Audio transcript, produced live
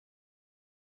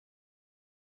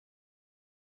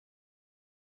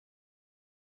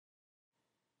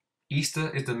Easter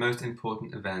is the most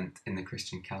important event in the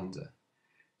Christian calendar.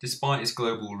 Despite its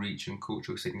global reach and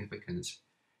cultural significance,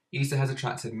 Easter has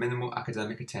attracted minimal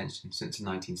academic attention since the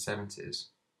 1970s.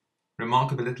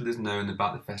 Remarkably little is known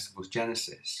about the festival's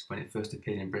genesis, when it first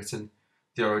appeared in Britain,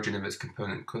 the origin of its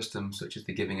component customs such as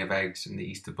the giving of eggs and the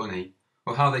Easter bunny,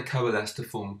 or how they coalesce to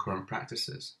form current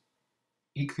practices.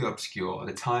 Equally obscure are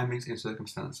the timings and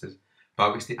circumstances by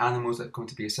which the animals that have come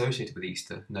to be associated with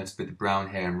Easter, notably the brown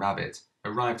hare and rabbit,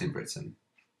 arrived in Britain.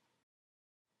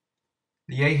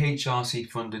 The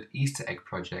AHRC-funded Easter Egg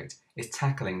project is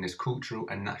tackling this cultural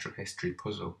and natural history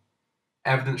puzzle.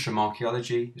 Evidence from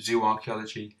archaeology,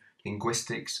 zooarchaeology,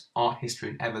 linguistics, art history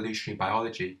and evolutionary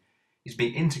biology is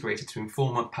being integrated to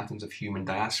inform on patterns of human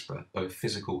diaspora, both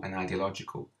physical and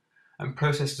ideological, and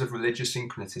processes of religious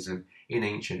syncretism in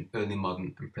ancient, early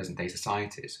modern and present-day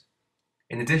societies.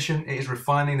 In addition, it is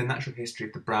refining the natural history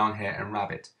of the brown hare and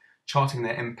rabbit, charting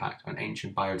their impact on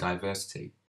ancient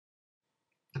biodiversity.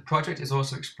 The project is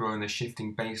also exploring the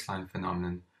shifting baseline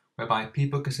phenomenon, whereby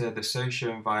people consider the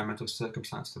socio-environmental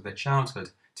circumstances of their childhood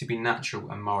to be natural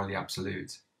and morally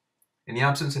absolute. In the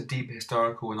absence of deeper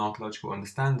historical and archaeological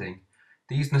understanding,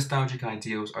 these nostalgic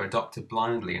ideals are adopted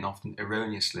blindly and often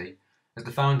erroneously as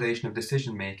the foundation of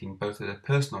decision-making both at a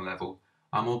personal level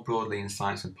and more broadly in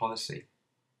science and policy.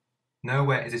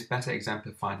 Nowhere is this better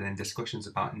exemplified than in discussions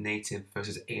about native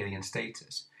versus alien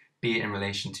status, be it in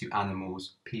relation to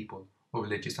animals, people, or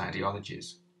religious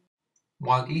ideologies.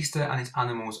 While Easter and its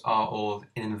animals are all,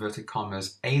 in inverted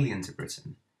commas, alien to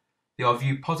Britain, they are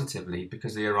viewed positively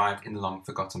because they arrived in the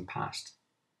long-forgotten past.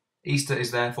 Easter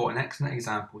is therefore an excellent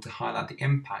example to highlight the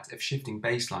impact of shifting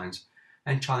baselines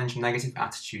and challenge negative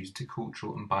attitudes to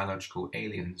cultural and biological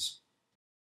aliens.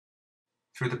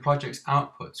 Through the project's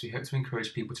outputs, we hope to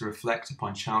encourage people to reflect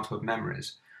upon childhood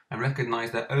memories and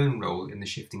recognise their own role in the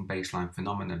shifting baseline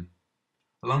phenomenon.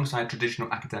 Alongside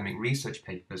traditional academic research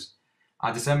papers,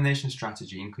 our dissemination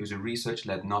strategy includes a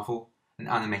research-led novel, an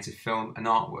animated film and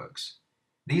artworks.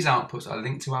 These outputs are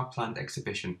linked to our planned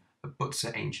exhibition at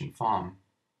Butser Ancient Farm.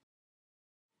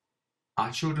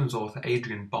 Our children's author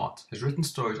Adrian Bott has written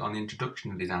stories on the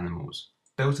introduction of these animals,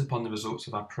 built upon the results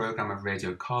of our programme of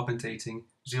radiocarbon dating,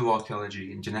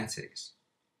 zooarchaeology and genetics.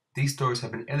 These stories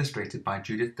have been illustrated by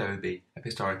Judith Doherty of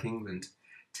Historic England,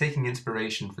 taking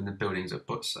inspiration from the buildings at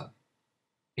Butser.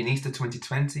 In Easter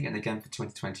 2020 and again for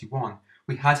 2021,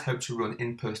 we had hoped to run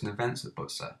in-person events at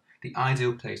Butser, the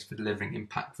ideal place for delivering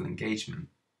impactful engagement.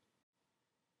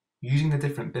 Using the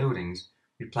different buildings,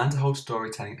 we plan to hold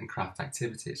storytelling and craft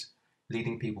activities,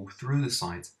 leading people through the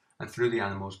site and through the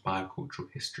animal's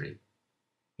biocultural history.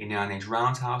 In the Iron Age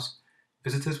Roundhouse,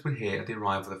 visitors would hear of the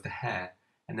arrival of the hare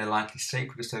and their likely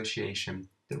sacred association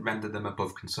that rendered them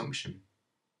above consumption.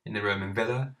 In the Roman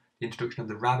villa, the introduction of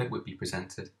the rabbit would be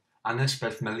presented, and their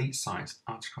spread from elite sites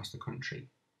out across the country.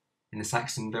 In the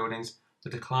Saxon buildings, the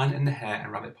decline in the hare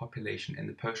and rabbit population in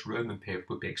the post-Roman period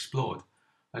would be explored,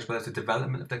 as well as the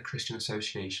development of their Christian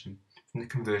association from the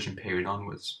conversion period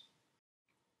onwards.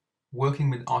 Working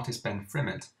with artist Ben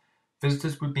Frimet,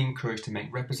 visitors would be encouraged to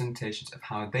make representations of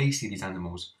how they see these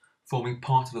animals, forming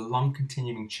part of a long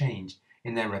continuing change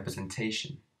in their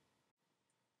representation.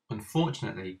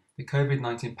 Unfortunately, the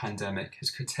COVID-19 pandemic has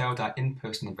curtailed our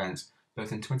in-person events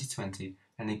both in 2020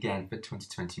 and again for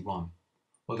 2021,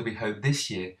 although we hope this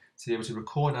year to be able to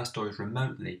record our stories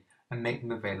remotely and make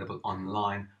them available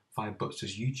online via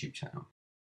Butser's YouTube channel.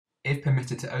 If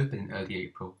permitted to open in early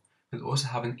April, we'll also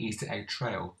have an Easter egg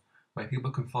trail where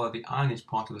people can follow the Iron Age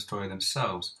part of the story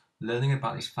themselves, learning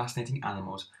about these fascinating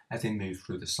animals as they move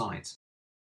through the site.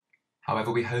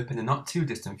 However, we hope in the not too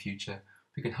distant future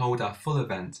we can hold our full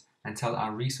event and tell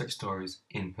our research stories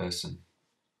in person.